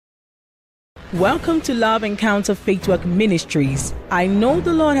Welcome to Love Encounter Faith Work Ministries. I know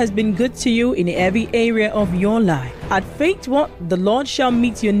the Lord has been good to you in every area of your life. At Faith Work, the Lord shall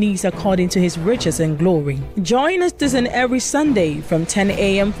meet your needs according to his riches and glory. Join us this and every Sunday from 10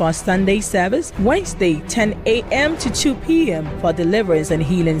 a.m. for our Sunday service, Wednesday 10 a.m. to 2 p.m. for deliverance and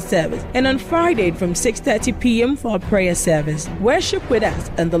healing service, and on Friday from 6:30 p.m. for our prayer service. Worship with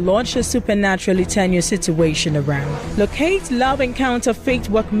us and the Lord shall supernaturally turn your situation around. Locate Love Encounter Faith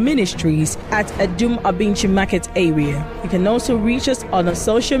Work Ministries at Adum Abinchi Market area. You can also reach us on our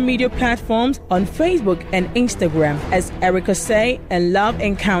social media platforms on Facebook and Instagram as Erica Say and Love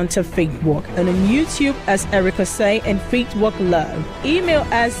Encounter Faith Walk, and on YouTube as Erica Say and Faith Walk Love. Email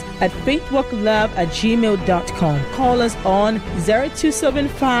us at faithwalklove@gmail.com. Call us on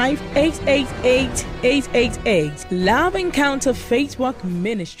 0275-888-888. Love Encounter Faith Walk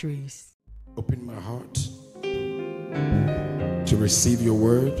Ministries. Open my heart to receive your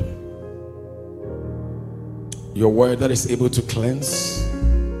word that is able to cleanse,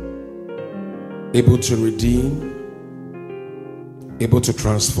 able to redeem, able to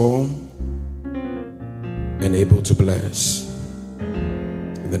transform, and able to bless.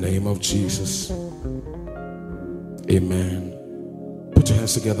 In the name of Jesus, amen. Put your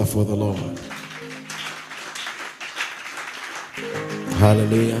hands together for the Lord.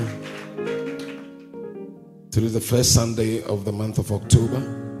 Hallelujah. Today is the first Sunday of the month of October.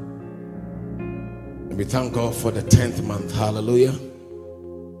 And we thank God for the 10th month. Hallelujah.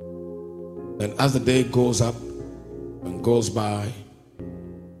 And as the day goes up and goes by,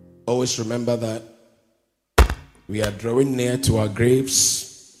 always remember that we are drawing near to our graves.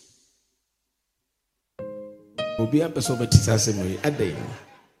 You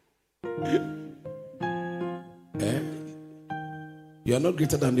are not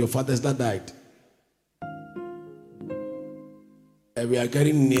greater than your fathers that died. And we are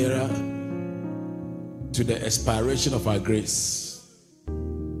getting nearer to the expiration of our grace.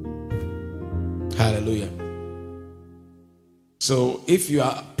 Hallelujah. So if you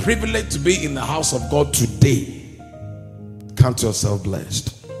are privileged to be in the house of God today, count yourself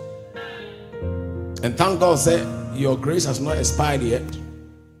blessed. And thank God that your grace has not expired yet.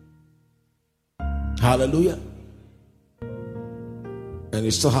 Hallelujah. And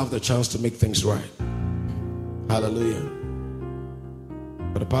you still have the chance to make things right. Hallelujah.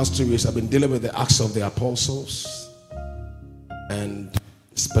 For the past 2 years, I've been dealing with the Acts of the Apostles. And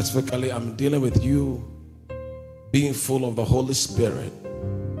specifically, I'm dealing with you being full of the Holy Spirit,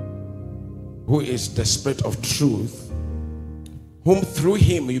 who is the Spirit of truth, whom through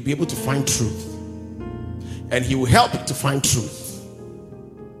him you'll be able to find truth. And he will help you to find truth.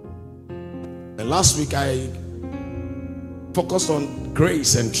 And last week, I focused on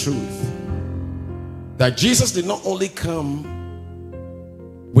grace and truth. That Jesus did not only come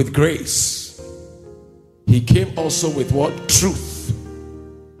with grace, he came also with what? Truth.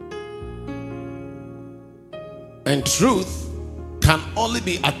 And truth can only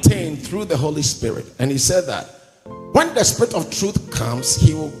be attained through the Holy Spirit. And he said that when the Spirit of truth comes,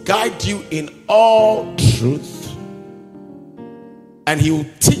 he will guide you in all truth, and he will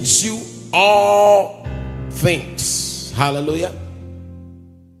teach you all things. Hallelujah.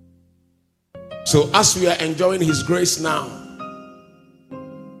 So as we are enjoying his grace now,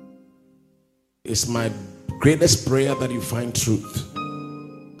 it's my greatest prayer that you find truth.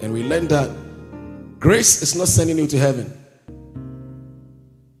 And we learn that grace is not sending you to heaven.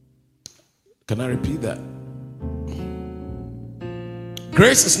 Can I repeat that?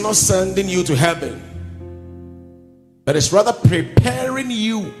 Grace is not sending you to heaven, but it's rather preparing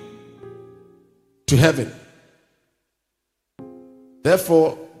you to heaven.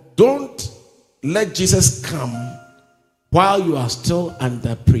 Therefore, don't let Jesus come while you are still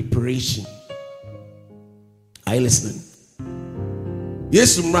under preparation. Are you listening?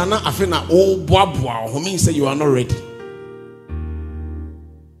 Yes, Mrana Afina oh boa who means that you are not ready.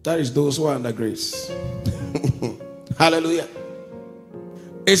 That is those who are under grace. Hallelujah.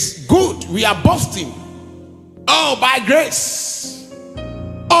 It's good. We are boasting. Oh, by grace.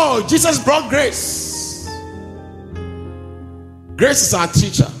 Oh, Jesus brought grace. Grace is our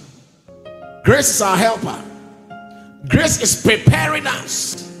teacher. Grace is our helper. Grace is preparing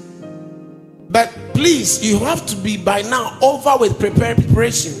us. But please, you have to be by now over with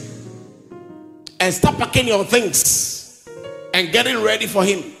preparation. And stop packing your things and getting ready for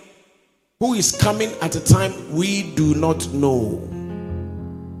him, who is coming at a time we do not know.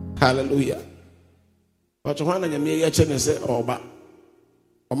 Hallelujah. But when I say, oh,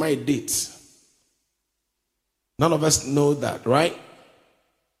 my date. None of us know that, right?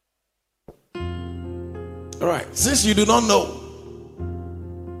 All right. Since you do not know,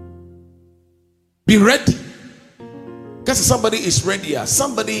 Be ready. Because somebody is ready.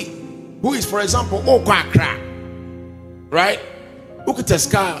 Somebody who is, for example, right? Who could test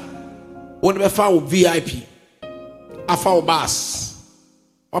car when we found VIP, I found bus,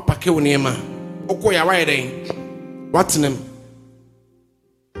 or Pakeunema, Okoya riding. What's in him?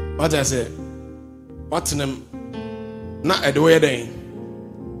 What I say? What's in him? Not at the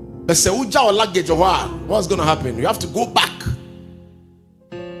wedding. They say, Uja luggage or what? What's going to happen? You have to go back.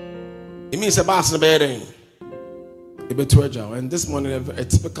 It means a bus in the bedding. And this morning, a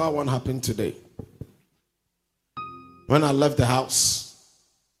typical one happened today. When I left the house,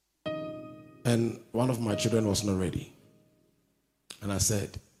 and one of my children was not ready, and I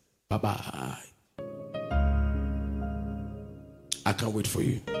said, bye-bye. I can't wait for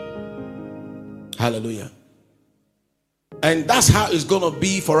you. Hallelujah. And that's how it's going to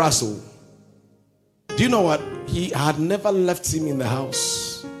be for us all. Do you know what? He had never left him in the house.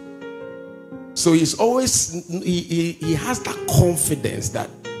 So he's always, he has that confidence that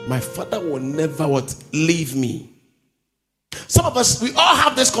my father will never leave me. Some of us, we all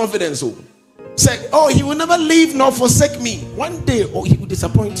have this confidence. Say, oh, he will never leave nor forsake me. One day, oh, he will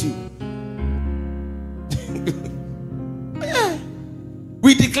disappoint you. Yeah.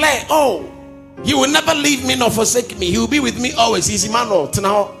 We declare, oh, he will never leave me nor forsake me. He will be with me always. He's Emmanuel.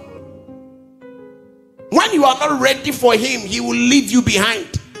 Now, when you are not ready for him, he will leave you behind.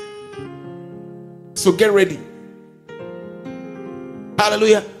 So get ready.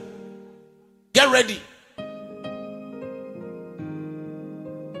 Hallelujah. Get ready.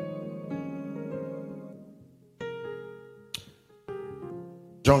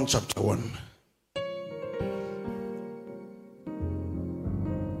 John chapter 1.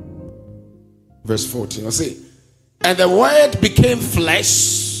 Verse 14. I'll say, and the word became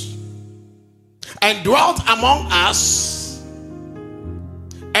flesh and dwelt among us,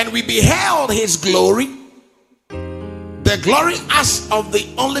 and we beheld his glory, the glory as of the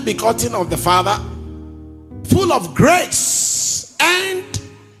only begotten of the Father, full of grace and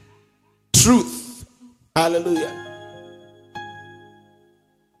truth. Hallelujah.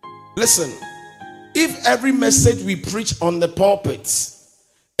 Listen, if every message we preach on the pulpit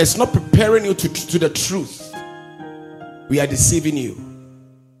is not preparing you to the truth, we are deceiving you.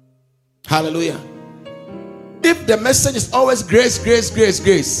 Hallelujah. If the message is always grace, grace, grace,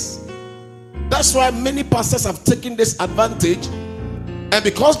 grace, that's why many pastors have taken this advantage, and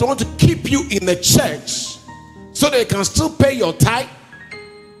because they want to keep you in the church so they can still pay your tithe,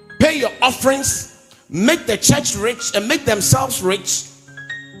 pay your offerings, make the church rich and make themselves rich.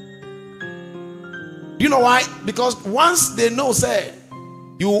 You know why? Because once they know, say,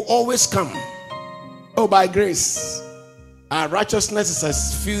 you will always come. Oh, by grace, our righteousness is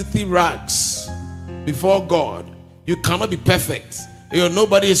as filthy rags before God. You cannot be perfect. You know,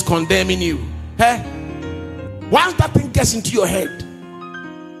 nobody is condemning you. Hey? Once that thing gets into your head,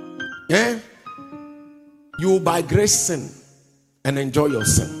 you will by grace sin and enjoy your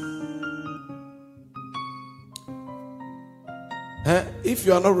sin. If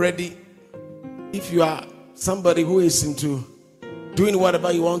you are not ready, if you are somebody who is into doing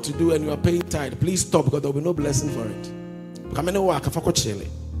whatever you want to do and you are paying tithe, please stop, because there will be no blessing for it.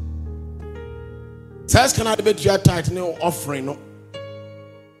 Says, can I debate your tithe no offering? No.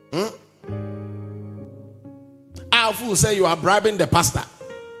 Our fool say you are bribing the pastor,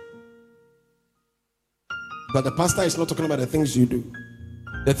 but the pastor is not talking about the things you do,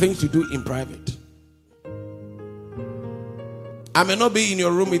 the things you do in private. I may not be in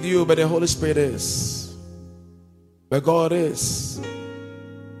your room with you, but the Holy Spirit is, where God is.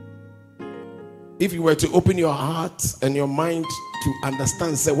 If you were to open your heart and your mind to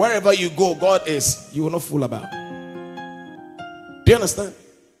understand, say, wherever you go, God is, you will not fool about. Do you understand?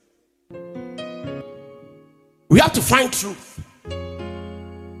 We have to find truth.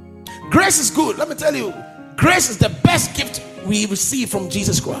 Grace is good. Let me tell you, grace is the best gift we receive from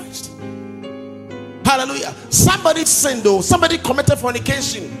Jesus Christ. Hallelujah. Somebody sinned, though. Somebody committed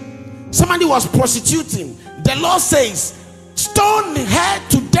fornication. Somebody was prostituting. The law says, stone her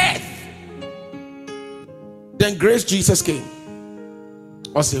to death. Then grace Jesus came.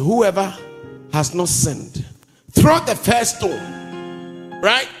 Or say, whoever has not sinned, throw the first stone.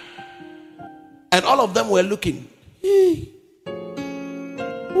 Right? And all of them were looking. You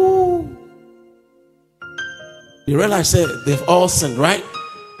realize they've all sinned, right?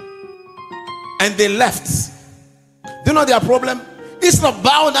 And they left. Do you know their problem? It's not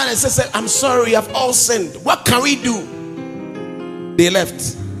bow down and say, I'm sorry, you have all sinned. What can we do? They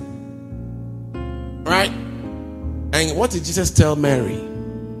left. Right? And what did Jesus tell Mary?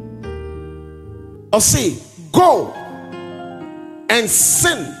 Or say, go and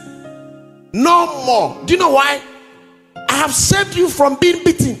sin No more. Do you know why? I have saved you from being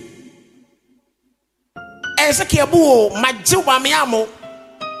beaten.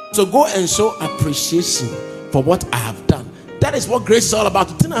 So go and show appreciation for what I have done. That is what grace is all about.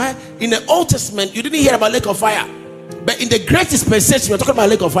 In the Old Testament, you didn't hear about lake of fire. But in the great dispensation, we're talking about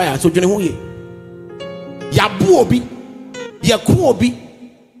lake of fire. So you know Yabu Obi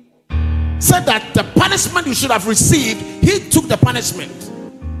said that the punishment you should have received, he took the punishment.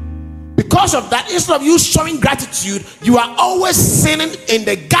 Because of that, instead of you showing gratitude, you are always sinning in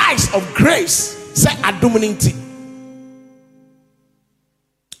the guise of grace. Say aduminity.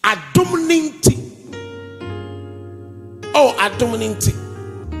 Aduminity. Oh, aduminity.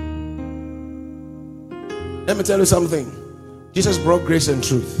 Let me tell you something. Jesus brought grace and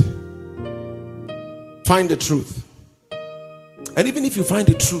truth. Find the truth. And even if you find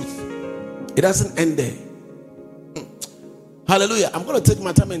the truth, it doesn't end there. Hallelujah. I'm going to take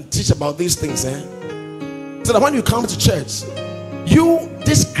my time and teach about these things. So that when you come to church,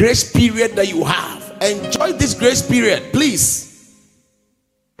 this grace period that you have, enjoy this grace period. Please.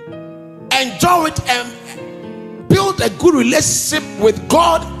 Enjoy it and build a good relationship with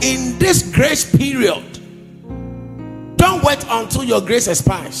God in this grace period. Don't wait until your grace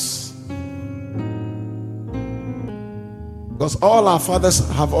expires. Because all our fathers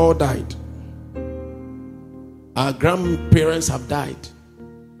have all died. Our grandparents have died.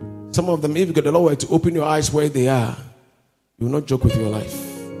 Some of them, if the Lord were to open your eyes where they are, you will not joke with your life.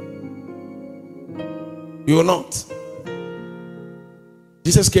 You will not.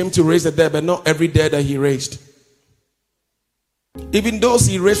 Jesus came to raise the dead, but not every dead that he raised. Even those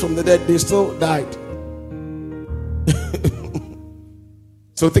he raised from the dead, they still died.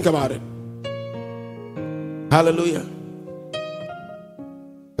 So think about it. Hallelujah.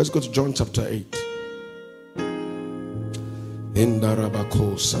 Let's go to John chapter 8.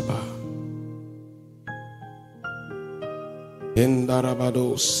 Indarabako Saba.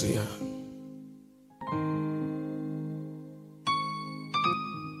 Indarabadosia.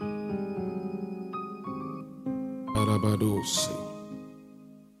 Arabadosi.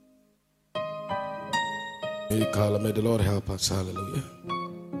 May the Lord help us. Hallelujah.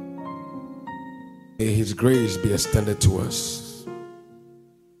 May his grace be extended to us.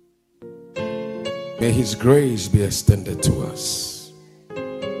 May his grace be extended to us.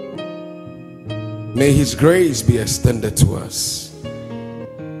 May his grace be extended to us.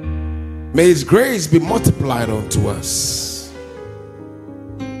 May his grace be multiplied unto us,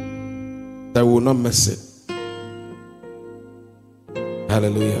 that we will not miss it.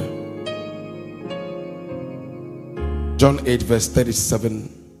 Hallelujah. John 8 verse 31.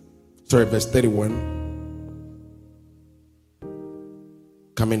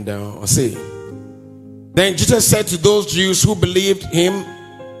 Coming down. I'll see. Then Jesus said to those Jews who believed him,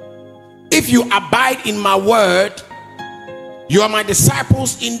 if you abide in my word, you are my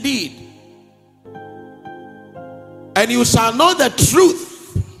disciples indeed. And you shall know the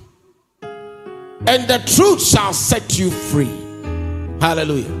truth, and the truth shall set you free.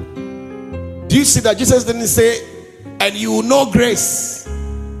 Hallelujah. Do you see that Jesus didn't say, and you will know grace,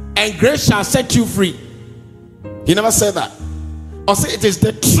 and grace shall set you free? He never said that. Or say it is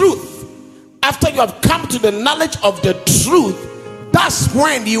the truth. After you have come to the knowledge of the truth, that's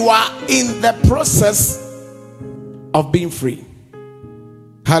when you are in the process of being free.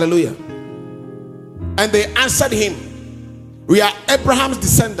 Hallelujah. And they answered him, we are Abraham's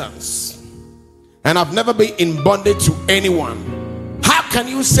descendants and have never been in bondage to anyone. How can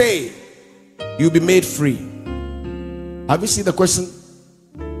you say you'll be made free? Have you seen the question?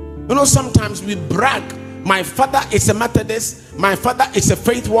 You know, sometimes we brag. My father is a Methodist. My father is a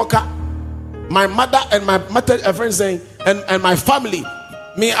faith walker. My mother and my friends saying, and my family,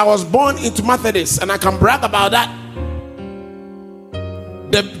 me, I was born into Methodist, and I can brag about that.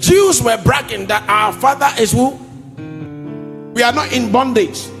 The Jews were bragging that our father is who? We are not in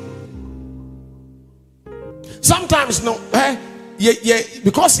bondage. Sometimes no,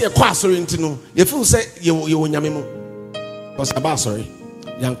 because you're quite sorry, you feel say you nyamimu. Because about sorry,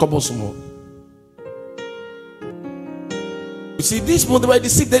 you see, these people were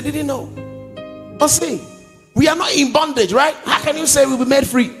deceived, they didn't know. But see, we are not in bondage, right? How can you say we'll be made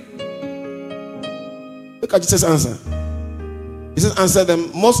free? Look at Jesus' answer. Jesus answered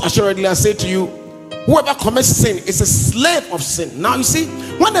them, most assuredly I say to you, whoever commits sin is a slave of sin. Now you see,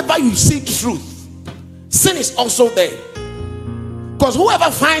 whenever you see truth, sin is also there. Because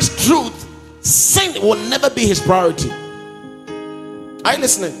whoever finds truth, sin will never be his priority. Are you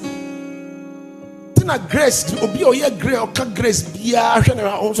listening? Grace,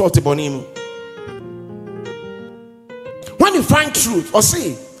 when you find truth, or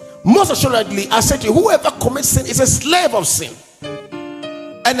see, Most assuredly, I said to you, whoever commits sin is a slave of sin.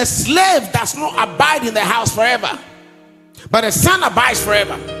 And a slave does not abide in the house forever, but a son abides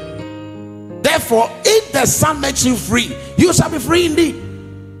forever. Therefore, if the Son makes you free, you shall be free indeed.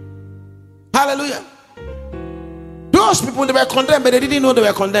 Hallelujah. Those people, they were condemned, but they didn't know they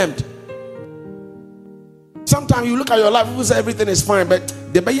were condemned. Sometimes you look at your life, people say everything is fine, but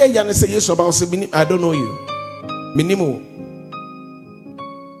the bayer say yes about say, I don't know you. Minimo.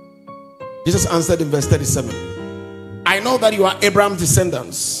 Jesus answered in verse 37, I know that you are Abraham's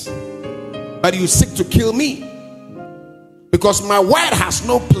descendants, but you seek to kill me, because my word has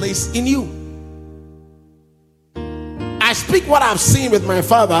no place in you. I speak what I've seen with my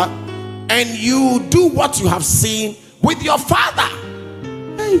father, and you do what you have seen with your father.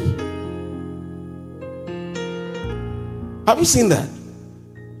 Hey, have you seen that?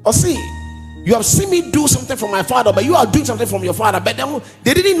 Or see, you have seen me do something from my father, but you are doing something from your father. But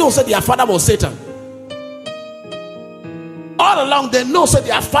they didn't know that their father was Satan. All along they know that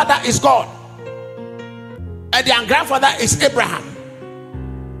their father is God, and their grandfather is Abraham.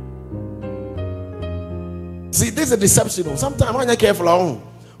 See, this is a deception. Sometimes when you're careful,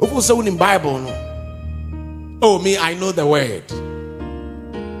 people say in Bible, oh me, I know the word,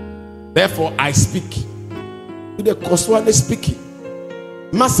 therefore I speak. The cost one is speaking.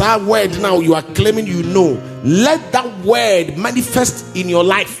 Master word now you are claiming you know. Let that word manifest in your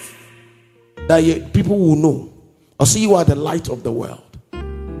life, that people will know. Or see, you are the light of the world.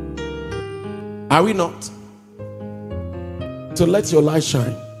 Are we not? So let your light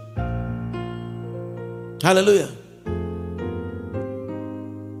shine. Hallelujah.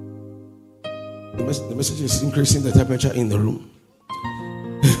 The message is increasing the temperature in the room.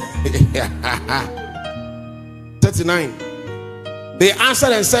 39. They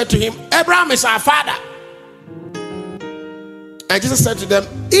answered and said to him, Abraham is our father. And Jesus said to them,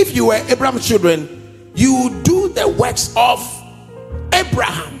 if you were Abraham's children, you would do the works of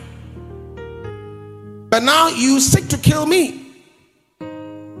Abraham. But now you seek to kill me,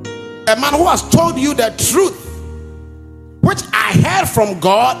 a man who has told you the truth, which I heard from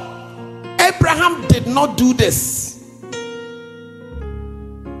God. Abraham did not do this.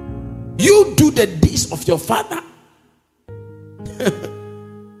 You do the deeds of your father.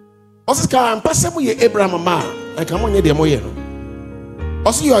 Also, Abraham, I come on your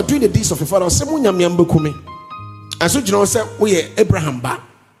also, you are doing the deeds of your father. And so you know, say we Abraham ba.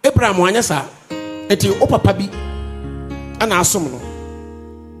 Abraham wanyasa eti o papa bi ana asom no.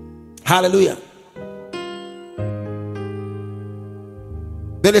 Hallelujah.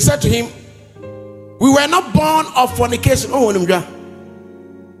 Then they said to him, we were not born of fornication. Oh,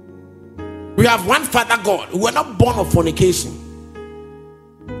 we have one Father God. We were not born of fornication.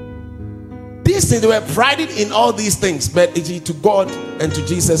 These things, they were prided in all these things, but to God and to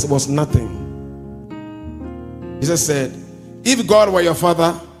Jesus was nothing. Jesus said, if God were your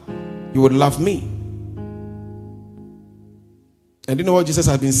father, you would love me. And you know what Jesus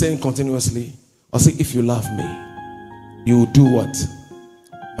has been saying continuously? I'll say, if you love me, you will do what?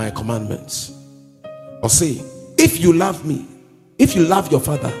 My commandments. I'll say, if you love me, if you love your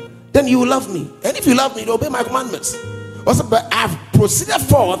father, then you will love me. And if you love me, you will obey my commandments. Also, but I have proceeded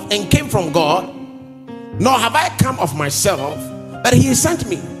forth and came from God, nor have I come of myself, but he sent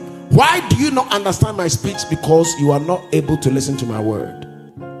me. Why do you not understand my speech? Because you are not able to listen to my word.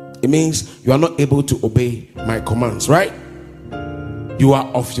 It means you are not able to obey my commands, right? You are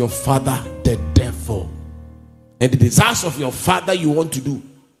of your father, the devil, and the desires of your father you want to do.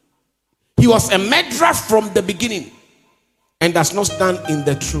 He was a murderer from the beginning and does not stand in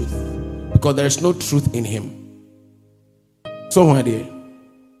the truth, because there is no truth in him. So my dear,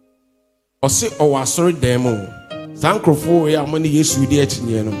 or say, oh, I sorry, demo. Sankrofo, ya money, yes, we did,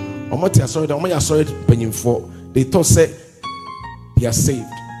 you know. Or what I sorry, I sorry, penny for. They thought, say, they are saved.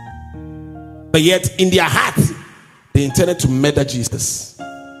 But yet, in their heart, they intended to murder Jesus.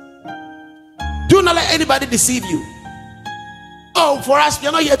 Do not let anybody deceive you. Oh, for us, we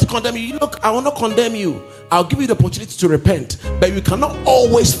are not here to condemn you. Look, I will not condemn you. I'll give you the opportunity to repent. But you cannot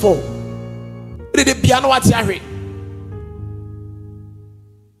always fall.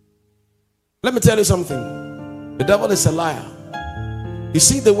 Let me tell you something. The devil is a liar. You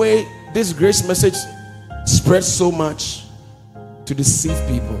see the way this grace message spreads so much to deceive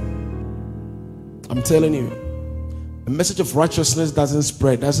people. I'm telling you, a message of righteousness doesn't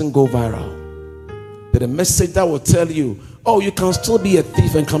spread, doesn't go viral. But a message that will tell you, oh, you can still be a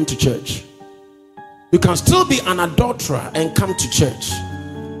thief and come to church. You can still be an adulterer and come to church.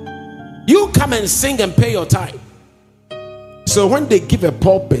 You come and sing and pay your tithe. So when they give a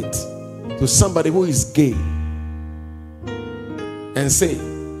pulpit to somebody who is gay and say,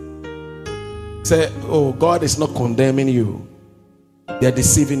 Say, oh, God is not condemning you. They're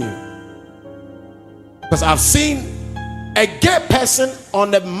deceiving you. Because I've seen a gay person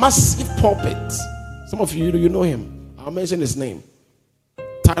on a massive pulpit. Some of you know him. I'll mention his name.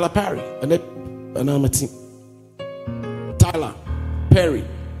 Tyler Perry. And I'm a team. Tyler Perry.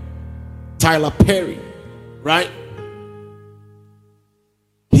 Right?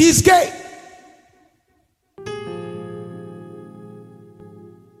 He's gay.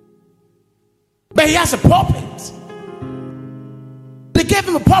 But he has a pulpit. They gave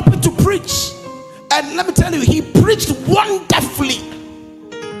him a pulpit to preach. And let me tell you, he preached wonderfully.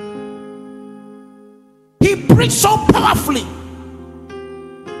 He preached so powerfully.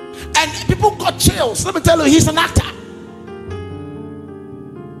 And people got chills. Let me tell you, he's an actor.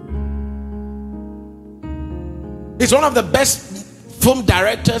 He's one of the best film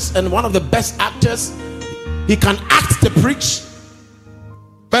directors and one of the best actors. He can act to preach.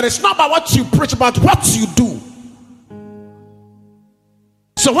 But it's not about what you preach, about what you do.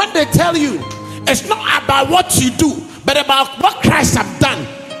 So when they tell you, it's not about what you do, but about what Christ has done.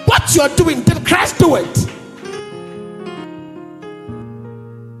 What you're doing, did Christ do it?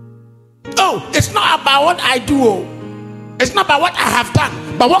 Oh, it's not about what I do. Oh. It's not about what I have done,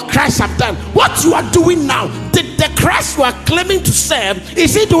 but what Christ has done. What you are doing now, did the Christ you are claiming to serve,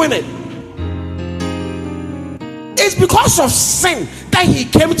 is he doing it? It's because of sin that he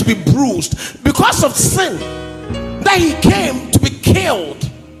came to be bruised. Because of sin that he came to be killed.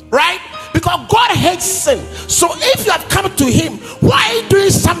 Right? Because God hates sin. So if you have come to him, why are you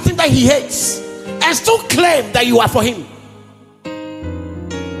doing something that he hates and still claim that you are for him?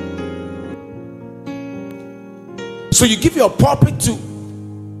 So you give your pulpit to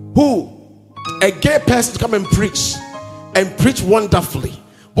who? A gay person to come and preach wonderfully.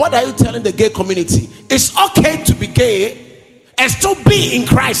 What are you telling the gay community? It's okay to be gay and still be in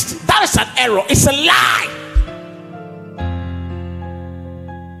Christ. That is an error. It's a lie.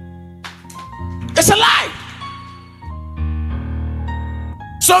 It's a lie.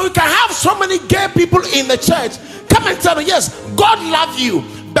 So we can have so many gay people in the church come and tell me, yes, God loves you,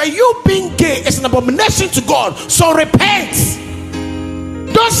 but you being gay is an abomination to God. So repent.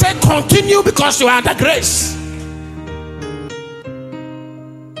 Don't say continue because you are under grace.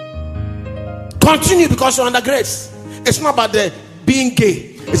 Continue because you're under grace. It's not about the being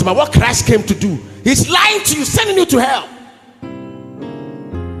gay. It's about what Christ came to do. He's lying to you, sending you to hell.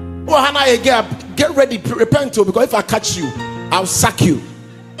 Oh, Hannah, get ready, repent to, because if I catch you, I'll sack you.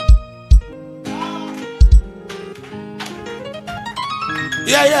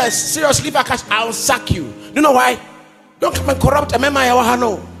 Yeah, seriously, if I catch, I'll sack you. You know why? Don't come and corrupt a member.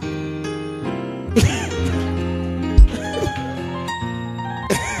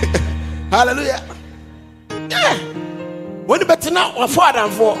 Hallelujah. Yeah. When you better now, or 4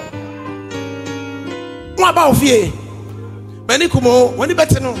 and 4. What about fear? When you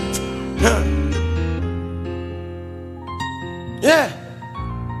better know. Yeah.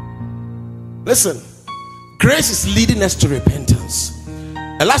 Listen, grace is leading us to repentance.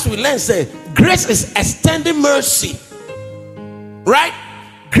 And last we learned, say, grace is extending mercy. Right?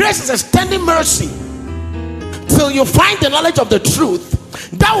 Grace is extending mercy till you find the knowledge of the truth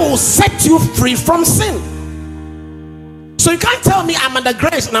that will set you free from sin. So you can't tell me I'm under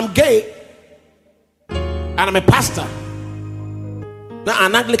grace and I'm gay and I'm a pastor. Now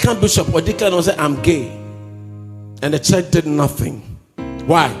an Anglican bishop or deacon will say I'm gay and the church did nothing.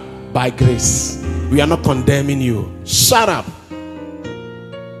 Why? By grace. We are not condemning you. Shut up.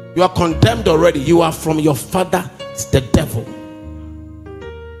 You are condemned already. You are from your father, it's the devil.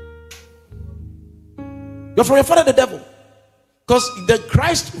 You're from your father, the devil. Because the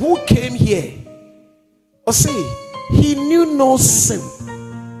Christ who came here, he knew no sin.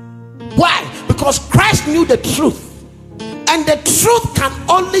 Why? Because Christ knew the truth. And the truth can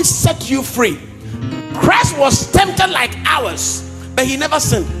only set you free. Christ was tempted like ours, but he never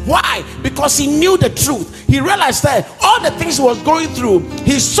sinned. Why? Because he knew the truth. He realized that all the things he was going through,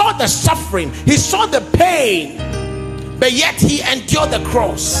 he saw the suffering, he saw the pain, but yet he endured the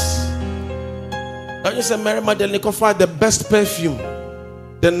cross. I just said, Mary Magdalene could find the best perfume,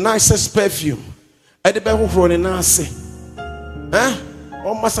 the nicest perfume. I did better for an answer. Huh?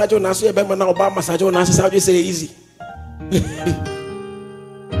 Oh, massage on us, you better now about massage on us. How do you say easy?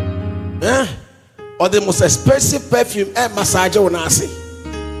 Huh? Or the most expensive perfume and massage on us.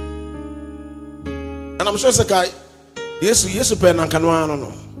 And I'm sure it's a guy. Yes, pen and can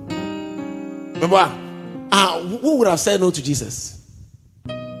no. Remember, who would have said no to Jesus?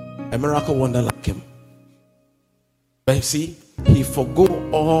 A miracle wonder like him. But you see, he forgo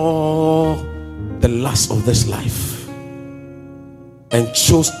all the lust of this life and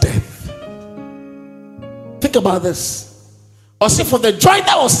chose death Think about this. Or say, for the joy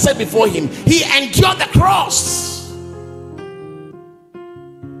that was set before him, he endured the cross.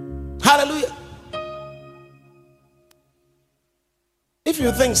 Hallelujah. If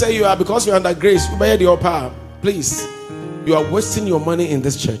you think, say, you are because you're under grace, you bear your power, please, you are wasting your money in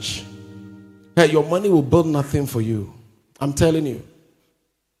this church. Hey, your money will build nothing for you. I'm telling you.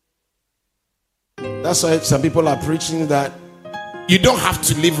 That's why some people are preaching that you don't have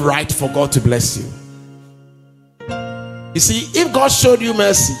to live right for God to bless you. You see, if God showed you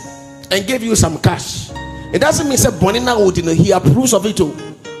mercy and gave you some cash, it doesn't mean say Bonina would, he approves of it too.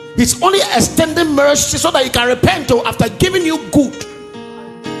 He's only extending mercy so that you can repent after giving you good.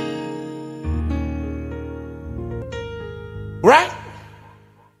 Right?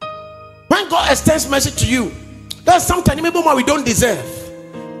 When God extends mercy to you, that's sometimes maybe more we don't deserve.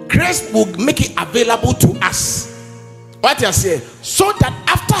 Grace will make it available to us. What I say, so that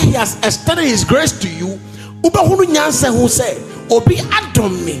after he has extended his grace to you, ubahunu nyanse who say, obi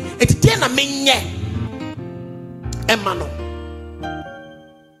adom me, etitiena menye emano.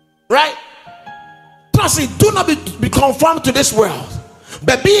 Right? Trust, do not be conformed to this world,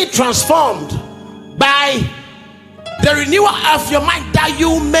 but be transformed by the renewal of your mind, that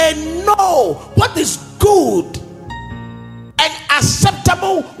you may know what is good and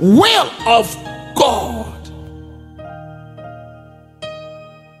acceptable will of God.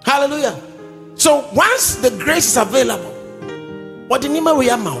 Hallelujah. So once the grace is available, what do we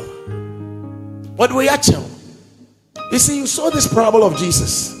are? You see, you saw this parable of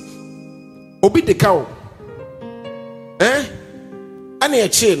Jesus. Obi the cow. And a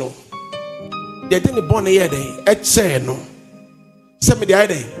chino. They didn't born a day. A chino. Somebody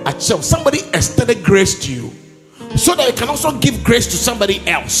extended grace to you, so that you can also give grace to somebody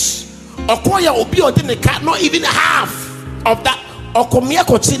else. Okoya obi or didn't cut not even half of that. Okomia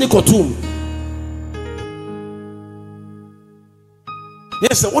kotini kotum.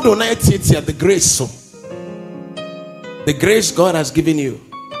 Yes, what do I teach you? The grace, so the grace God has given you.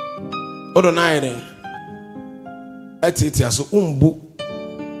 What do I teach you? So umbu.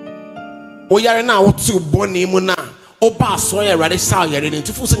 Oyare na otu boni mu na oba so ya rade sa ya rede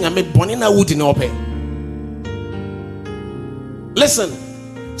ntufu so nyame boni na wudi na ope. Listen,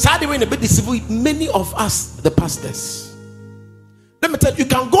 sadly we're in a bit deceive many of us, the pastors. Let me tell you, you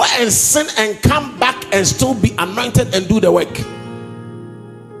can go and sin and come back and still be anointed and do the work.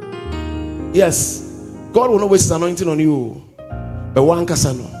 Yes, God will not waste his anointing on you. But one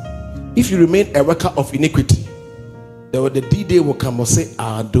kasano, if you remain a worker of iniquity, the D-Day will come and say,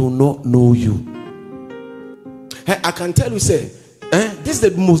 I do not know you. Hey, I can tell you, say, this is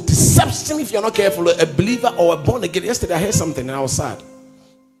the most deception if you're not careful. A believer or a born again. Yesterday I heard something and I was sad.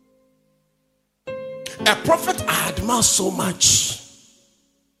 A prophet I admire so much.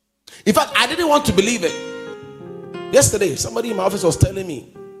 In fact, I didn't want to believe it. Yesterday, somebody in my office was telling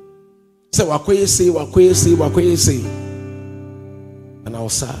me, say, Wakweye say. And I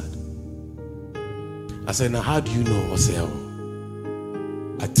was sad. I said, now how do you know? I said,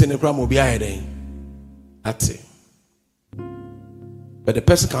 I telegram will be hiding. That's it. But the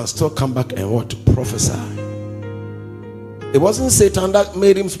person can still come back and what? To prophesy. It wasn't Satan that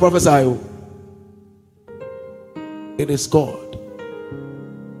made him prophesy. It is God.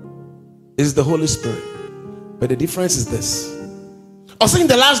 It's the Holy Spirit. But the difference is this. Also in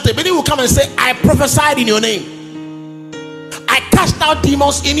the last day, many will come and say, I prophesied in your name. I cast out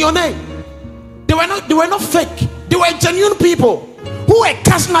demons in your name. They were not fake. They were genuine people who were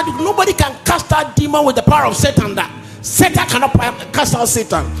casting out. Nobody can cast out demon with the power of Satan. That Satan cannot cast out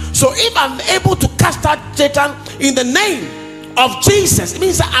Satan. So if I'm able to cast out Satan in the name of Jesus, it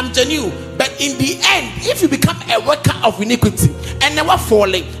means that I'm genuine. But in the end, if you become a worker of iniquity and never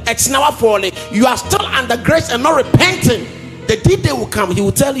falling, it's never falling, you are still under grace and not repenting, the day will come, he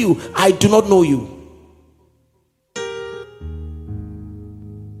will tell you, I do not know you.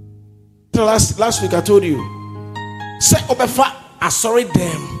 Last week I told you, say obefa sorry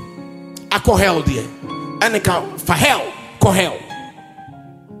them. I call hell there. And it can for hell, call hell.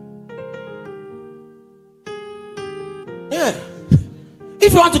 Yeah.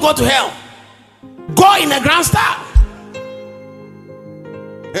 If you want to go to hell, go in a grand style.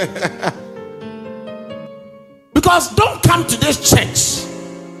 Because don't come to this church,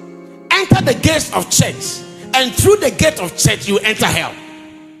 enter the gates of church, and through the gate of church you enter hell.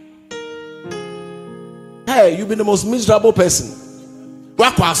 Hey, you've been the most miserable person.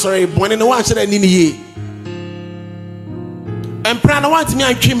 Sorry, born in the one said I need ye. And plan want me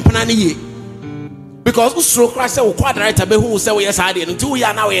and Kim Panani. Because Usro Christ will quadrate a who say yes, I did, and 2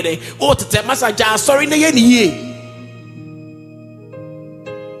 years now. Oh, to tell Masaja, sorry, in the ye.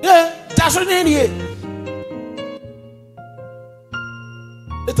 Yeah, that's what in ye.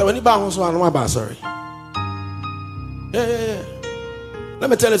 Later, when you buy one, I'm about sorry. Yeah. Let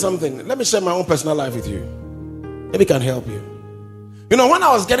me tell you something. Let me share my own personal life with you. Maybe it can help you. You know, when I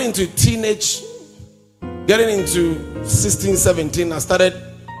was getting into teenage, getting into 16, 17, I started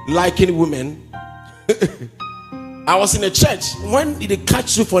liking women. I was in a church. When they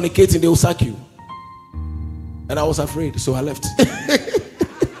catch you fornicating, they will sack you. And I was afraid, so I left.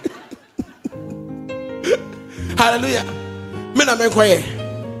 Hallelujah. Me na me kwaye.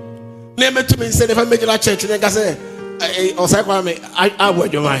 Name to me say if I make that church, then I say, "Oh, say me, I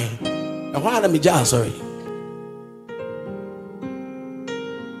word your mind." And why am I just sorry?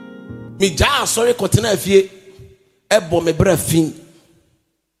 Me just sorry. Continue fie. Ebo me bra fin.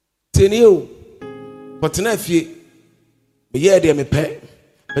 Teni o. Continue fie. Me yeah there me pay,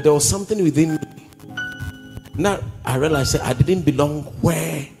 but there was something within me. Now I realized that I didn't belong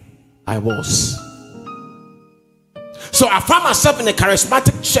where I was. So I found myself in a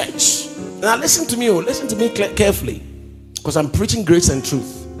charismatic church. Now listen to me carefully, because I'm preaching grace and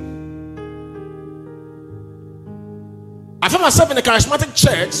truth. I found myself in a charismatic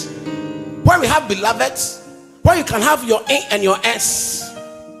church where we have beloveds, where you can have your A and your S.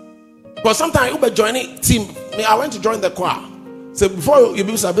 Because sometimes you be joining team. I went to join the choir. So before you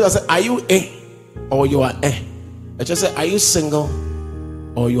be submitted, I said, "Are you A or you are A?" I just said, "Are you single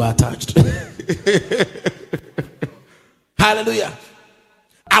or you are attached?" Hallelujah.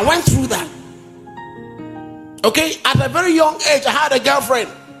 I went through that. Okay, at a very young age, I had a girlfriend,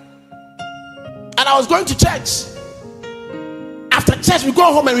 and I was going to church. After church, we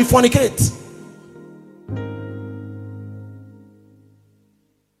go home and we fornicate.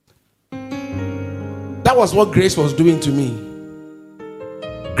 That was what Grace was doing to me.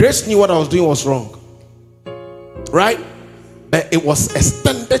 Grace knew what I was doing was wrong, right? But it was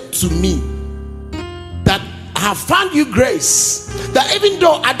extended to me that I have found you, Grace, that even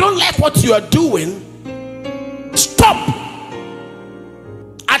though I don't like what you are doing, stop.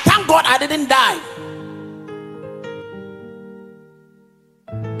 I thank God I didn't die.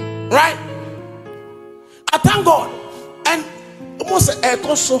 Right? I thank God. And almost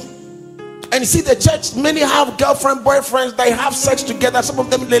also, and you see the church, many have girlfriend, boyfriends, they have sex together. Some of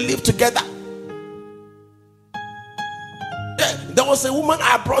them, they live together. Yeah, there was a woman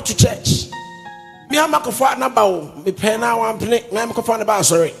I brought to church. Me, I'm not going to be paying now. I'm going to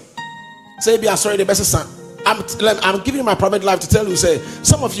sorry. Say, be sorry, the best son. I'm giving you my private life to tell you, say,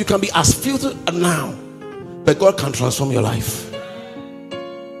 some of you can be as filthy now, but God can transform your life.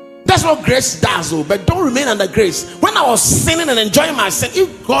 That's what grace does, though. But don't remain under grace. When I was sinning and enjoying my sin,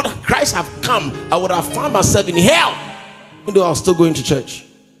 if God, Christ have come, I would have found myself in hell, even though I was still going to church.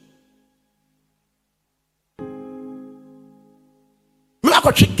 I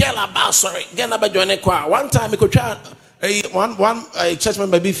could trick girl about sorry. Girl about joining choir. One time I could try one church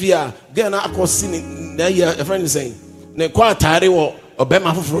member before. Girl I could sing. A friend is saying, "Ne choir tare wo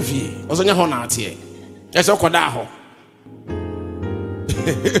obema foforo fie." Oso nya ho na atie. Yes, okoda ho.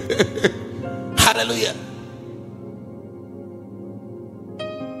 Hallelujah.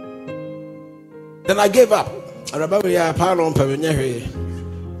 Then I gave up. I remember that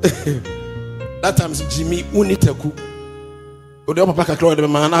time Jimmy Unitaku. Odo papa kakra de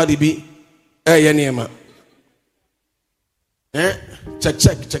man na de bi ye niema.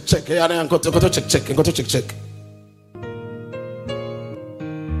 Check. Ya na nkoto check.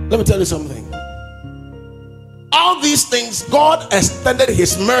 Let me tell you something. All these things, God extended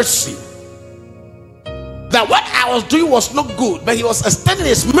his mercy. That what I was doing was not good, but he was extending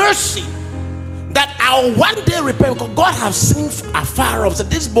his mercy. That I'll one day repent, because God has seen afar off. So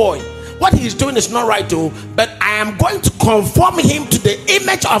this boy, what he's doing is not right too, but I am going to conform him to the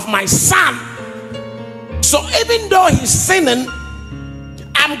image of my son. So even though he's sinning,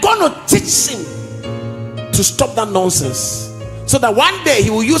 I'm going to teach him to stop that nonsense, so that one day he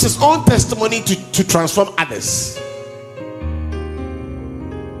will use his own testimony to transform others.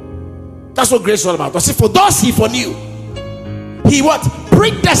 That's what grace is all about. Because for those he foreknew, he what?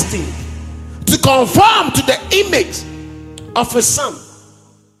 Predestined to conform to the image of his son.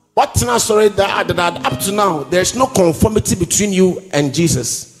 What now? Sorry, that up to now there's no conformity between you and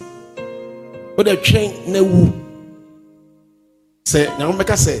Jesus. But the chain no. Say now, make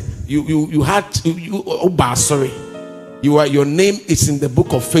us say you had sorry. Your name is in the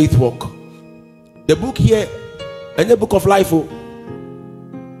book of faith walk. The book here and the book of life.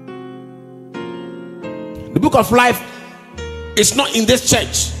 The book of life is not in this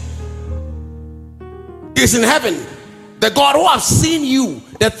church. It's in heaven. The God who has seen you,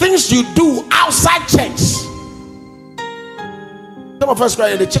 the things you do outside church. Some of us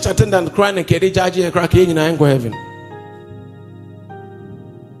cry, the church attendant crying and carry judge and crying and go heaven.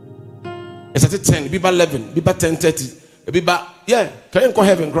 It's at 10, be about 11, be about 10:30, be about, yeah, can you go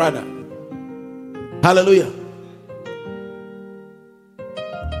heaven, brother? Hallelujah.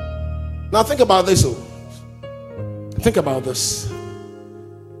 Now think about this. Think about this.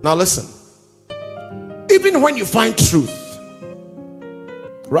 Now listen. Even when you find truth,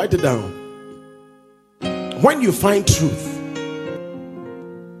 write it down. When you find truth,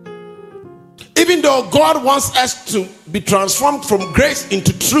 even though God wants us to be transformed from grace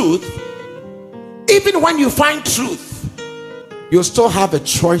into truth, even when you find truth, you still have a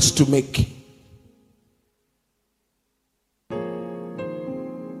choice to make.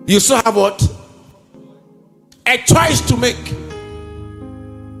 You still have what? A choice to make.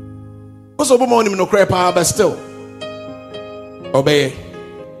 Also, but still obey.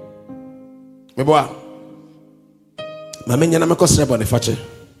 Me boy. Mamenya na me kosre bone fache.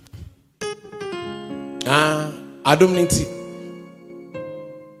 Adom ninti.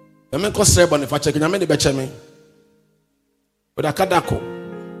 Na me kosre bone fache kenya me de beche me. Oda kadako.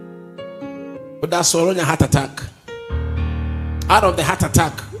 Oda soro nya heart attack. Out of the heart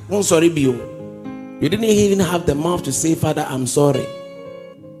attack, won sorry be you. You didn't even have the mouth to say, Father, I'm sorry.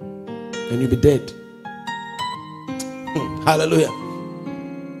 And you'll be dead. Hallelujah.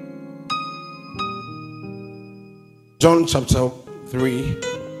 John chapter 3,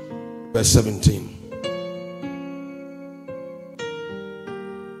 verse 17.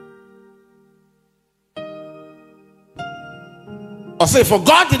 I'll say, for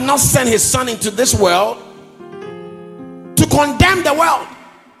God did not send his son into this world to condemn the world,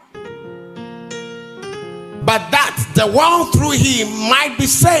 but that the world through him might be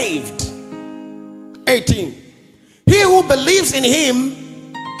saved. 18. He who believes in him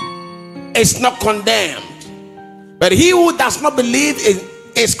is not condemned, but he who does not believe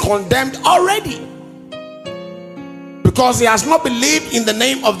is condemned already, because he has not believed in the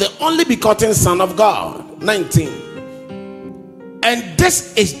name of the only begotten Son of God. 19. And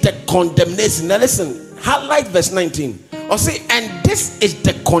this is the condemnation. Now listen, highlight verse 19. Or say, and this is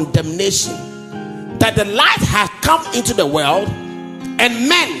the condemnation, that the light has come into the world, and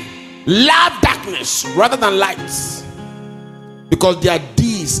men love darkness rather than light, because their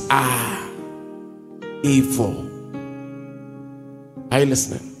deeds are evil. Are you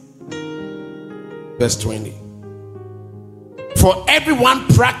listening? Verse 20. For everyone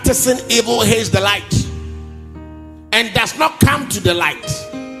practicing evil hates the light, and does not come to the light,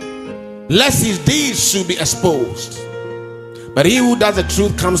 lest his deeds should be exposed. But he who does the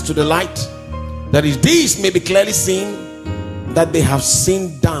truth comes to the light, that his deeds may be clearly seen, that they have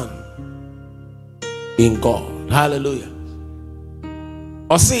sin done in God. Hallelujah.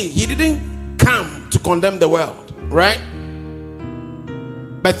 Or see, he didn't come to condemn the world, right?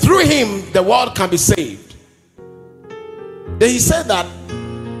 But through him, the world can be saved. Then he said that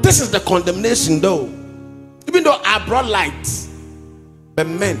this is the condemnation, though. Even though I brought light, but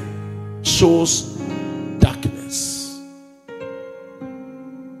men chose darkness.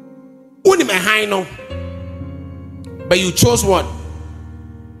 But you chose what?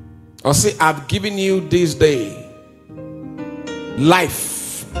 I'll say, I've given you this day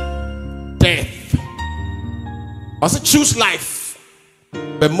life, death. I'll say, choose life,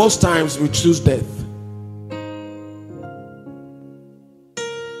 but most times we choose death.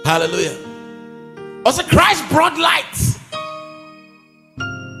 Hallelujah. Also, Christ brought light,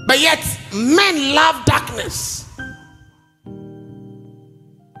 but yet men love darkness.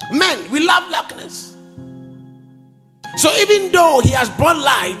 Men, we love darkness. So even though he has brought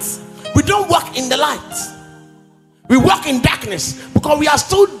light, we don't walk in the light. We walk in darkness because we are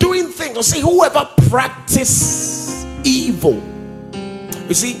still doing things. You see, whoever practice evil,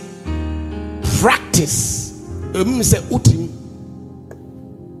 you see, practice. Say utim.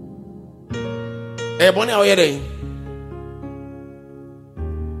 Bonnie, how are you doing?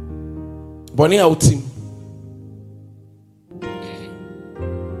 Bonnie, how team?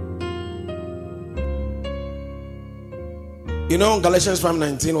 You know, Galatians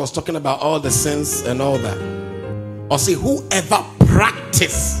 5:19 was talking about all the sins and all that. Or see, whoever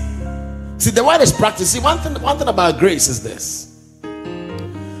practice. See, the word is practice. See, one thing about grace is this: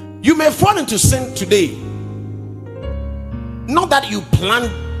 you may fall into sin today, not that you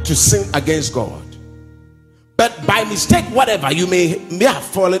plan to sin against God, but by mistake, whatever, you may have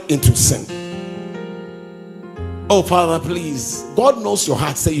fallen into sin. Oh, Father, please. God knows your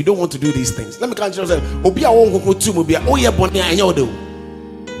heart. Say you don't want to do these things. Let me continue. Say, Obia won't go to Mobia. Oh, yeah, Bonnie, I know.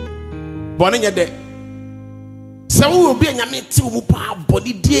 Bonnie, you're there. So we will be in your meeting.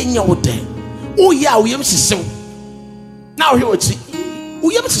 Body, dear, you're there. Oh, yeah, we am so. Now, here,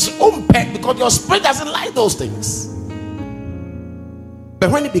 we am his own pet because your spirit doesn't like those things. But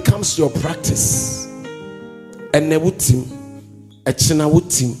when it becomes your practice, and nebutim, a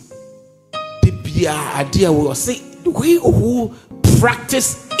chinawutim, pipia idea will say, we who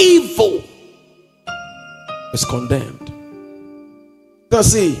practice evil is condemned.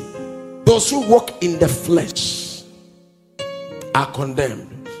 See, those who walk in the flesh are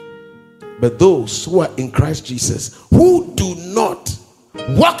condemned, but those who are in Christ Jesus, who do not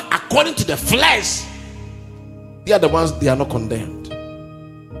walk according to the flesh, they are the ones, they are not condemned.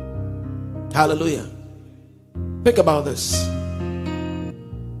 Hallelujah. Think about this.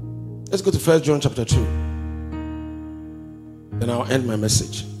 Let's go to 1 John chapter 2. Then I'll end my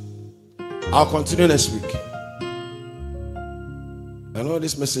message. I'll continue next week. I know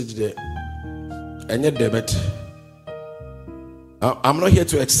this message there, and yet but I'm not here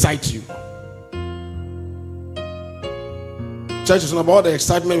to excite you. Church is not about the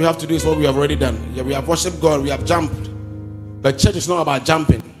excitement we have to do, is what we have already done. Yeah, we have worshiped God, we have jumped. But church is not about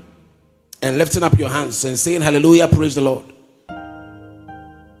jumping and lifting up your hands and saying hallelujah, praise the Lord.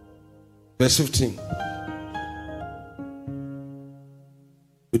 Verse 15.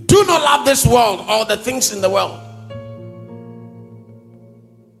 Do not love this world or the things in the world.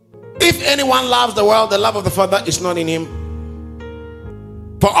 If anyone loves the world, the love of the Father is not in him.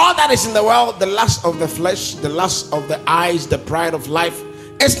 For all that is in the world, the lust of the flesh, the lust of the eyes, the pride of life,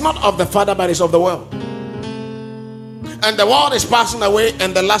 is not of the Father, but is of the world. And the world is passing away,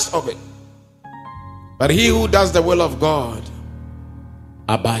 and the lust of it. But he who does the will of God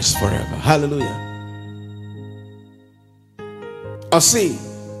abides forever. Hallelujah. Or see,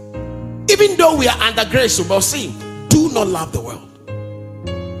 even though we are under grace, but see, do not love the world.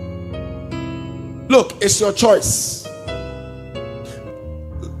 Look, it's your choice.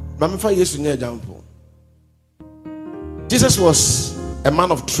 Jesus was a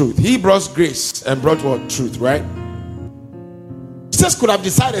man of truth. He brought grace and brought what? Truth, right? Jesus could have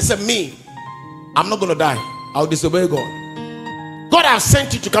decided, said, me, I'm not going to die. I'll disobey God. God has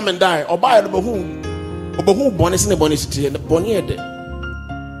sent you to come and die.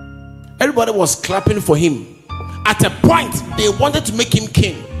 Everybody was clapping for him. At a point, they wanted to make him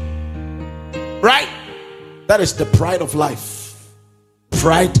king. Right? That is the pride of life.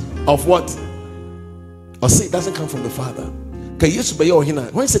 Pride of what? Or say it doesn't come from the Father.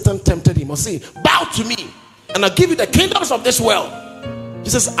 When Satan tempted him, or say, bow to me and I'll give you the kingdoms of this world. He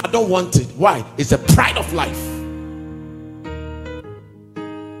says, I don't want it. Why? It's the pride of life.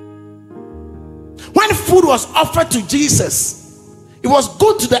 When food was offered to Jesus, it was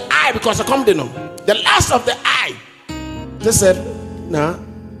good to the eye because I come to know the last of the eye. They said, nah.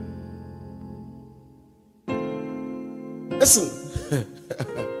 Listen.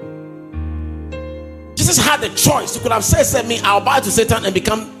 Jesus had the choice. He could have said me, I'll bow to Satan and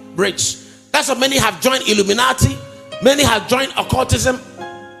become rich. That's why many have joined Illuminati. Many have joined occultism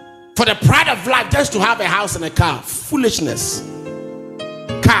for the pride of life, just to have a house and a car. Foolishness.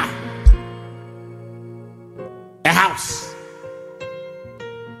 Car. A house.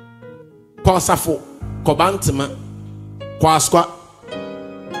 Kosafo. Kobantima. Kwaskwa.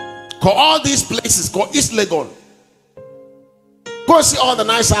 Call all these places. Call East Legon. Go see all the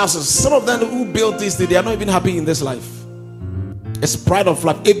nice houses. Some of them who built this, they are not even happy in this life. It's pride of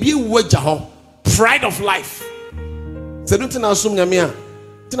life. Pride of life. Sometimes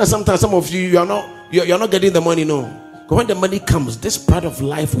some of you are not getting the money. No, but when the money comes, this pride of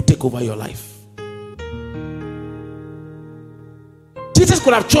life will take over your life. Jesus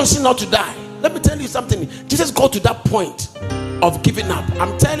could have chosen not to die. Let me tell you something. Jesus got to that point of giving up.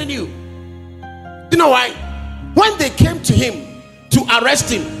 I'm telling you. You know why? When they came to him to arrest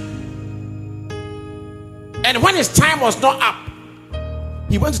him, and when his time was not up,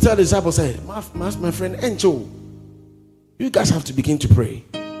 he went to tell the disciples, say, my friend Encho, you guys have to begin to pray.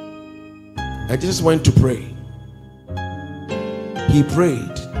 And Jesus went to pray. He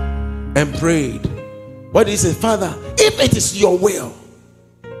prayed and prayed. What did he say? Father, if it is your will,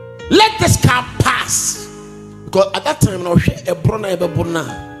 let this cup pass. Because at that time,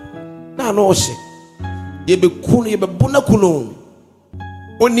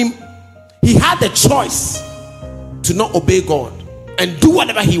 he had the choice to not obey God and do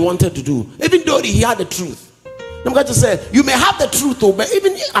whatever he wanted to do, even though he had the truth. I'm going to say, you may have the truth, but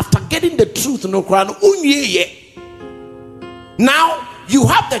even after getting the truth, now you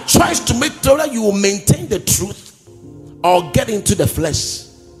have the choice to make sure that you will maintain the truth or get into the flesh.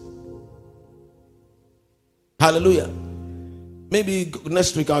 Hallelujah. Maybe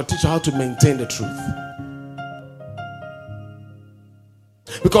next week I'll teach you how to maintain the truth.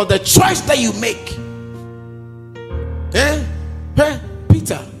 Because the choice that you make,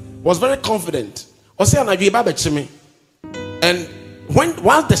 Peter was very confident. And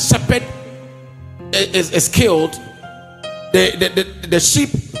once the shepherd is killed, the sheep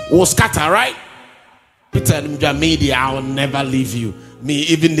will scatter, right? Peter and media, I will never leave you. Me,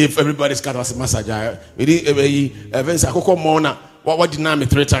 even if everybody scatters a massage, what deny me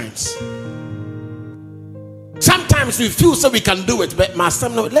 3 times? Sometimes we feel so we can do it, but master,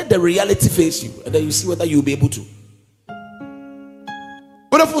 no, let the reality face you, and then you see whether you'll be able to.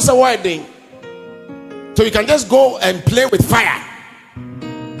 What if it's a wide thing? So you can just go and play with fire.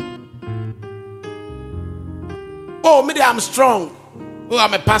 Oh, maybe I'm strong. Oh,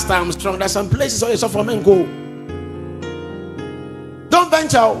 I'm a pastor, I'm strong. There's some places where you suffer and go. Don't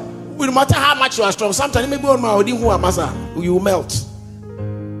venture. No matter how much you are strong, sometimes maybe on my you will melt.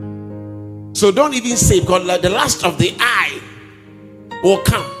 So don't even say, because like the lust of the eye will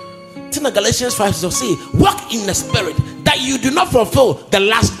come. Galatians 5 says, say, walk in the spirit, that you do not fulfill the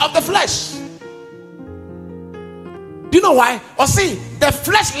lust of the flesh. Do you know why? Or see, the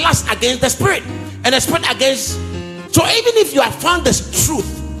flesh lusts against the spirit, and the spirit against. So even if you have found this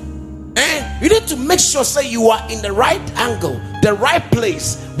truth, you need to make sure, say, you are in the right angle, the right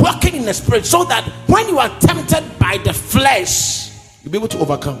place, working in the spirit, so that when you are tempted by the flesh, you'll be able to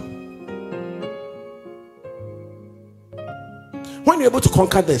overcome. When you're able to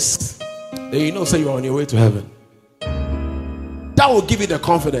conquer this, then you know, say, you are on your way to heaven. That will give you the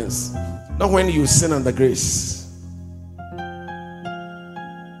confidence. Not when you sin under grace.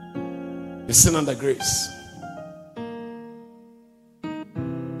 You sin under grace.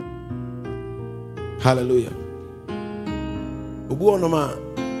 Hallelujah.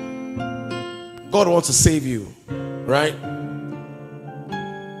 God wants to save you, right?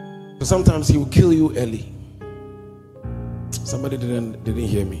 But sometimes he will kill you early. Somebody didn't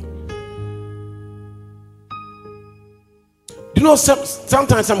hear me. Do you know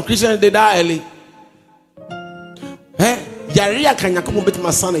sometimes some Christians, they die early?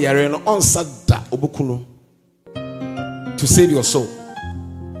 To save your soul.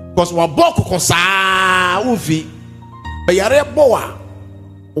 Because we walk kosa unfi be yare boa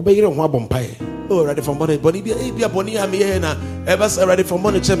obeyire ho abompae oh ready for money body be boni am here na ever ready for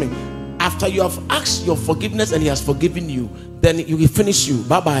money chemi. After you have asked your forgiveness and he has forgiven you, then he will finish you.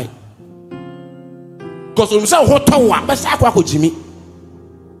 Bye bye. Because when you say what towa be say akwa ko jimi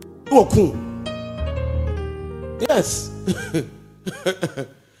okun. Yes.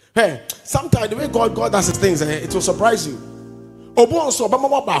 Hey, sometimes the way God does his things, it will surprise you. Obon so bama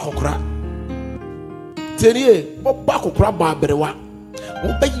wa ba kokora tenie bo ba kokora ba berewa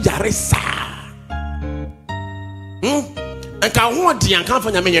wo be yare sa enka ho de anka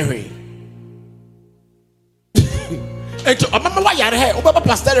fa nyame nyehwe ento bama wa yare he wo ba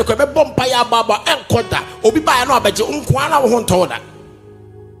pastor ko be bompa ya baba enkoda obi ba ya na obaje nko ana wo ho ntoda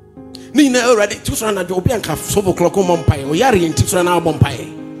ni na already 200 na obi anka 12 o'clock mo mpa o yare enti 200 na bompa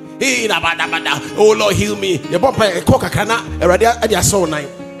oh Lord, heal me. Your bumper coca cana already at your soul night.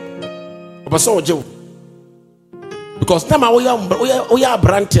 So Joe. Because now we are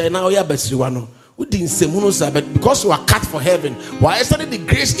branch now we are best one. We didn't say but because you are cut for heaven, why extending the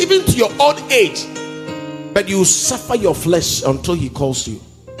grace even to your old age, but you suffer your flesh until he calls you.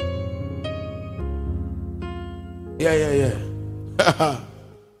 Yeah.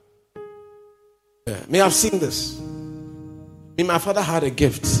 Me, I've seen this. Me, my father had a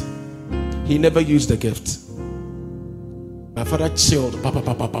gift. He never used the gift. My father chilled.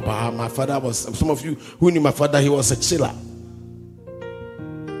 My father was, some of you who knew my father, he was a chiller.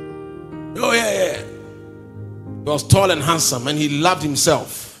 Oh yeah. He was tall and handsome and he loved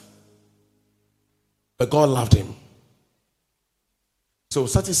himself. But God loved him. So he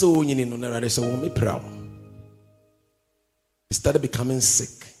started becoming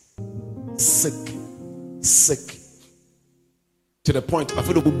sick. To the point I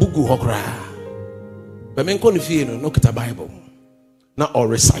feel bugu hokra. But men kon fie no kita Bible. Na all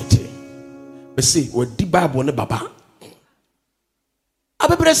recite. But see, what the Bible ne baba.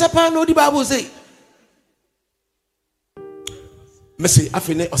 Abebere sepa no the Bible say. Me say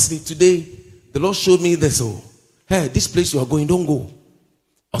afine osidi today the Lord showed me this. Oh, hey, this place you are going, don't go.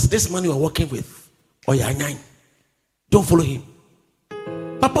 Or this man you are working with, or you are nine. Don't follow him.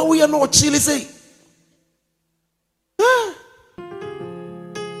 Papa, we are not chilly say.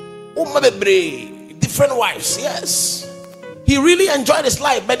 Different wives, yes. He really enjoyed his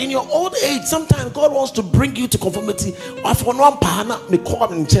life, but in your old age, sometimes God wants to bring you to conformity.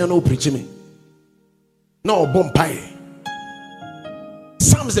 No, bompire.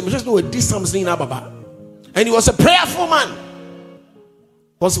 Psalms, they just know what this Psalms in Ababa. And he was a prayerful man.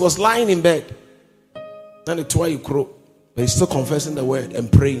 Because he was lying in bed. And it's why you crow. But he's still confessing the word and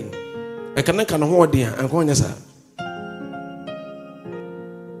praying. And can hold there and going as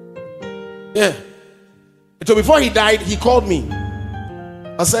Yeah. So before he died, he called me.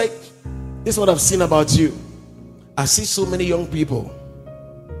 I said, this is what I've seen about you. I see so many young people.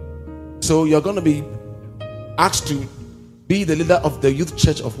 So you're going to be asked to be the leader of the youth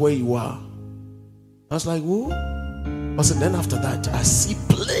church of where you are. I was like, who? I said, then after that, I see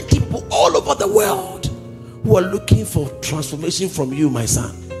plenty of people all over the world who are looking for transformation from you, my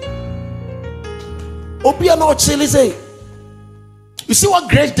son. You see what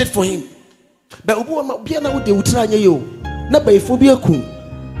grace did for him?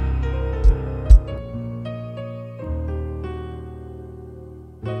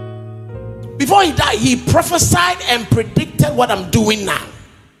 Before he died, he prophesied and predicted what I'm doing now.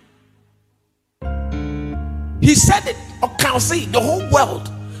 He said it. Okay, see, the whole world.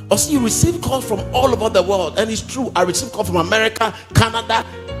 Also, you receive calls from all over the world, and it's true. I receive calls from America, Canada,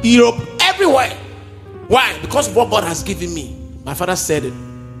 Europe, everywhere. Why? Because of what God has given me. My father said it.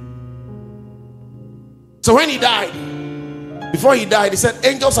 So when he died, before he died, he said,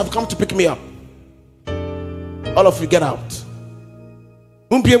 angels have come to pick me up. All of you get out.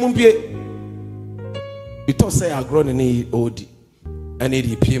 Mumpie. He thought say I grown in the old and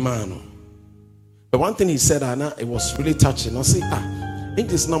the man. But one thing he said, Anna, it was really touching. I say,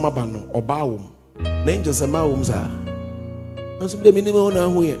 angels no mabano or bawum. Angels and mawums are. I said, the minimum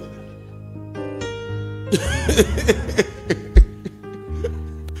on here.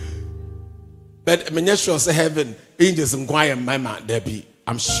 But Menyesho say heaven, angels and choir my man there be.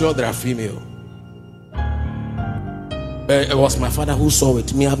 I'm sure there are female. But it was my father who saw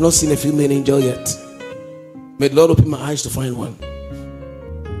it. Me, I have not seen a female angel yet. May the Lord open my eyes to find one.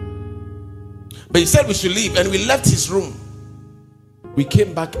 But he said we should leave, and we left his room. We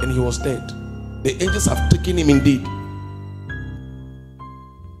came back and he was dead. The angels have taken him indeed.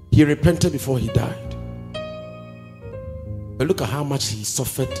 He repented before he died. But look at how much he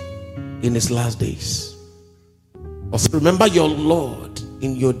suffered in his last days. Also, remember your Lord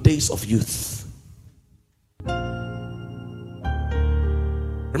in your days of youth.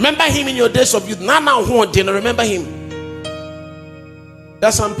 Remember him in your days of youth. Now, remember him. There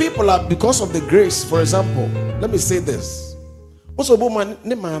are some people are because of the grace. For example, let me say this. Also, woman,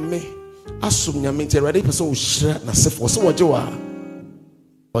 ne mame asum nyamente ready person will share na sefo.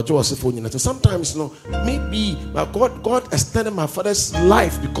 So sometimes, you know, maybe God extended my father's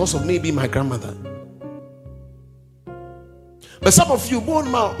life because of maybe my grandmother. But some of you born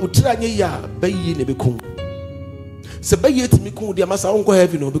ma utiranye ya bayi ne bekum. Se bayi eti mikum dia masa wonko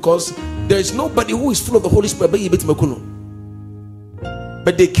heaven, because there is nobody who is full of the Holy Spirit bayi beti mekuno.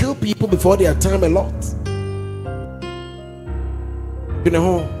 But they kill people before their time a lot. You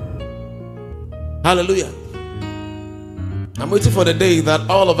know, hallelujah. I'm waiting for the day that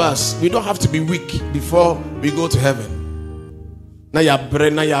all of us, we don't have to be weak before we go to heaven. It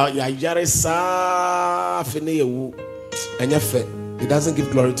doesn't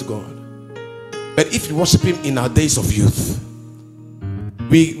give glory to God. But if we worship him in our days of youth,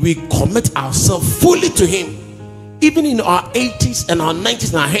 we commit ourselves fully to him. Even in our 80s and our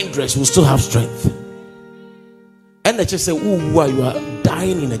 90s and our 100s, we'll still have strength. And they just say, you are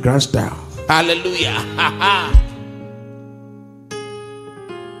dying in a grand style. Hallelujah.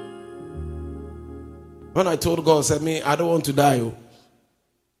 When I told God, said me, I don't want to die.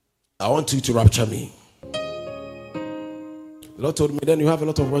 I want you to rapture me. The Lord told me, then you have a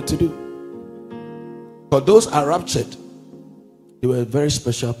lot of work to do. But those are raptured, they were very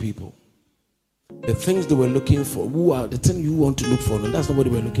special people. The things they were looking for, who are the things you want to look for? No, that's not what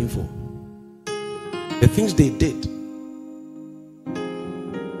they were looking for. The things they did.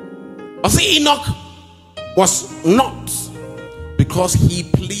 I see Enoch was not because he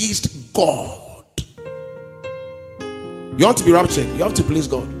pleased God. You want to be raptured, you have to please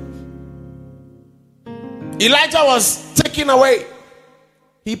God. Elijah was taken away.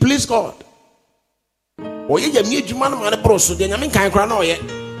 He pleased God. No killing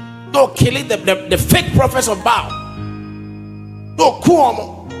the fake prophets of Baal. No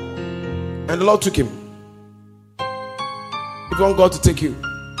kuomo. And the Lord took him. If you want God to take you,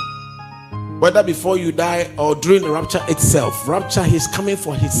 whether before you die or during the rapture itself, rapture, he's coming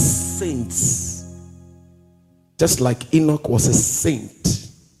for his saints. Just like Enoch was a saint.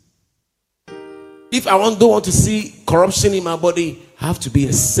 If I don't want to see corruption in my body, I have to be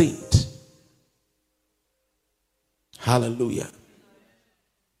a saint. Hallelujah.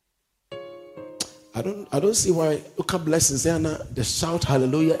 I don't see why blessings the shout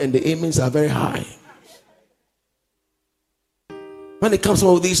hallelujah and the amens are very high. When it comes to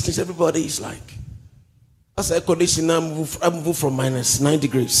all these things, everybody is like, as air conditioner, I move from -9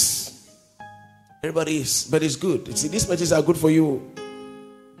 degrees. Everybody is, but it's good. See, these messages are good for you.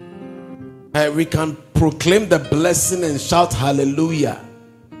 We can proclaim the blessing and shout hallelujah.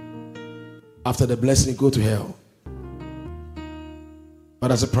 After the blessing, you go to hell. What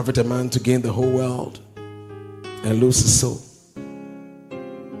does it profit a man to gain the whole world and lose his soul?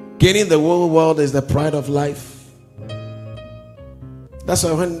 Gaining the whole world is the pride of life. That's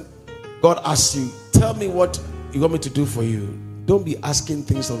why when God asks you, tell me what you want me to do for you, don't be asking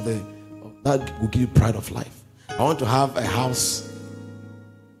things that will give you pride of life. I want to have a house.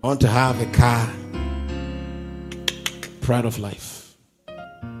 I want to have a car. Pride of life.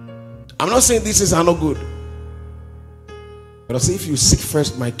 I'm not saying these things are not good. But I say if you seek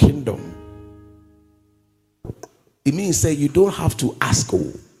first my kingdom, it means that you don't have to ask.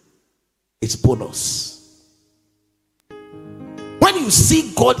 It's bonus. When you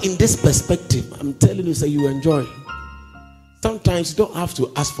see God in this perspective, I'm telling you, say you enjoy. Sometimes you don't have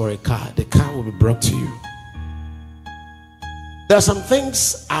to ask for a car. The car will be brought to you. There are some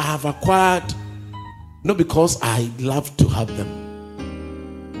things I have acquired not because I love to have them.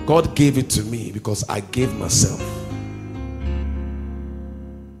 God gave it to me because I gave myself.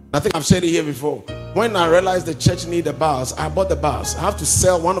 I think I've said it here before. When I realized the church needed a bus, I bought the bus. I have to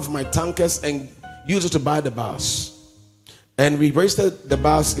sell one of my tankers and use it to buy the bus. And we registered the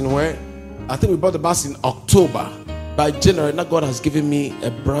bus in where? I think we bought the bus in October. By January, now God has given me a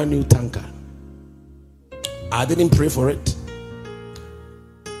brand new tanker. I didn't pray for it.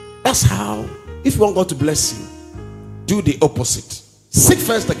 That's how, if you want God to bless you, do the opposite. Seek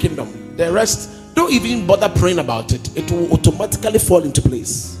first the kingdom. The rest, don't even bother praying about it. It will automatically fall into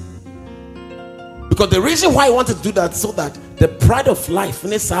place. Because the reason why I wanted to do that is so that the pride of life,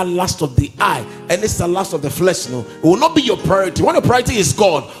 and it's our lust of the eye, and it's the lust of the flesh, it will not be your priority. When your priority is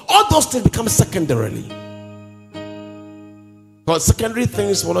God, all those things become secondarily. Because secondary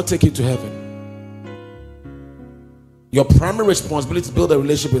things will not take you to heaven. Your primary responsibility is to build a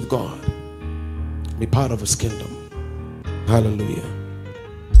relationship with God. Be part of His kingdom. Hallelujah.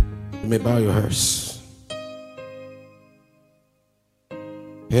 You may bow your heads.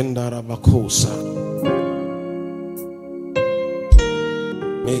 You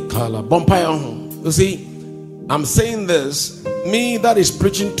see, I'm saying this, me that is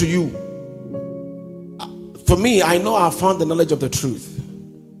preaching to you. For me, I know I found the knowledge of the truth,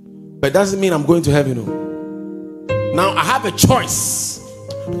 but it doesn't mean I'm going to heaven. Now I have a choice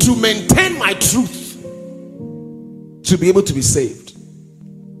to maintain my truth to be able to be saved.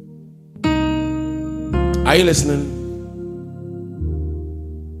 Are you listening?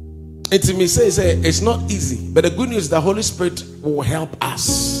 It may say it's not easy, but the good news is the Holy Spirit will help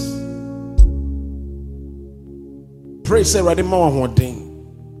us. Pray, say,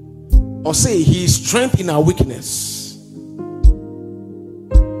 or say He is strength in our weakness.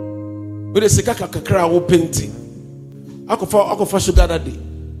 With the sikaka kakra wo painting. Akofa sugar daddy.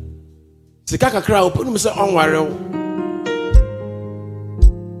 Sikaka kakra wo put me say onware.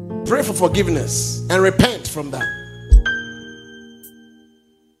 Pray for forgiveness and repent from that.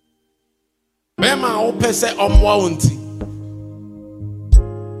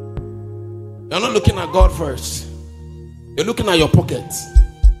 You're not looking at God first. You're looking at your pockets.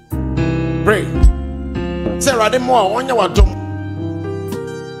 Pray. Say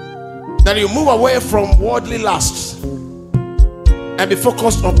that you move away from worldly lusts and be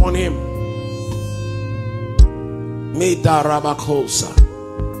focused upon Him.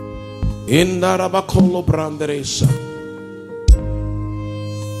 Indarabakolo branderesa.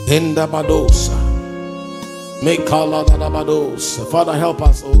 Indabadosa. Mekala dalabadosa. Father, help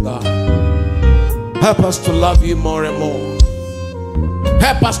us, oh God. Help us to love you more and more.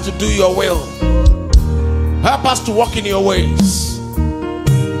 Help us to do your will. Help us to walk in your ways.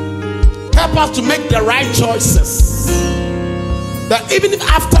 Help us to make the right choices. That even if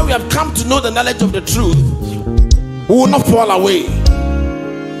after we have come to know the knowledge of the truth, we will not fall away,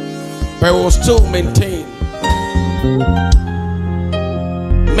 but we will still maintain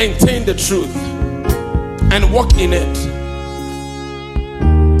the truth and walk in it.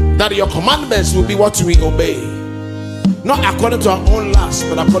 That your commandments will be what we obey, not according to our own lust,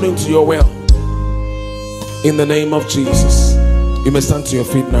 but according to your will. In the name of Jesus, you may stand to your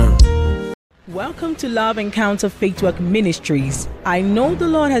feet now. Welcome to Love Encounter Faith Work Ministries. I know the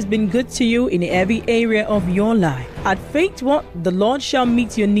Lord has been good to you in every area of your life. At Faith Walk, the Lord shall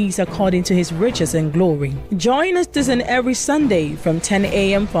meet your needs according to his riches and glory. Join us this and every Sunday from 10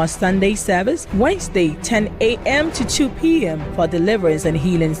 a.m. for our Sunday service, Wednesday 10 a.m. to 2 p.m. for deliverance and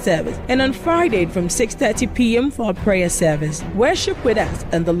healing service, and on Friday from 6:30 p.m. for our prayer service. Worship with us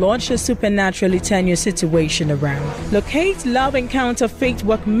and the Lord shall supernaturally turn your situation around. Locate Love Encounter Faith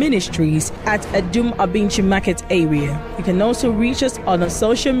Walk Ministries at Adum Abinchi Market area. You can also reach us on our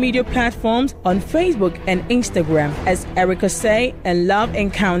social media platforms on Facebook and Instagram as Erica Say and Love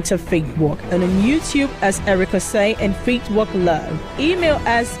Encounter Faith Walk, and on YouTube as Erica Say and Faith Walk Love. Email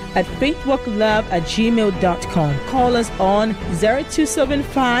us at faithwalklove@gmail.com. Call us on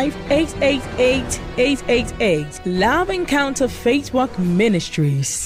 0275 888 888. Love Encounter Faith Walk Ministries.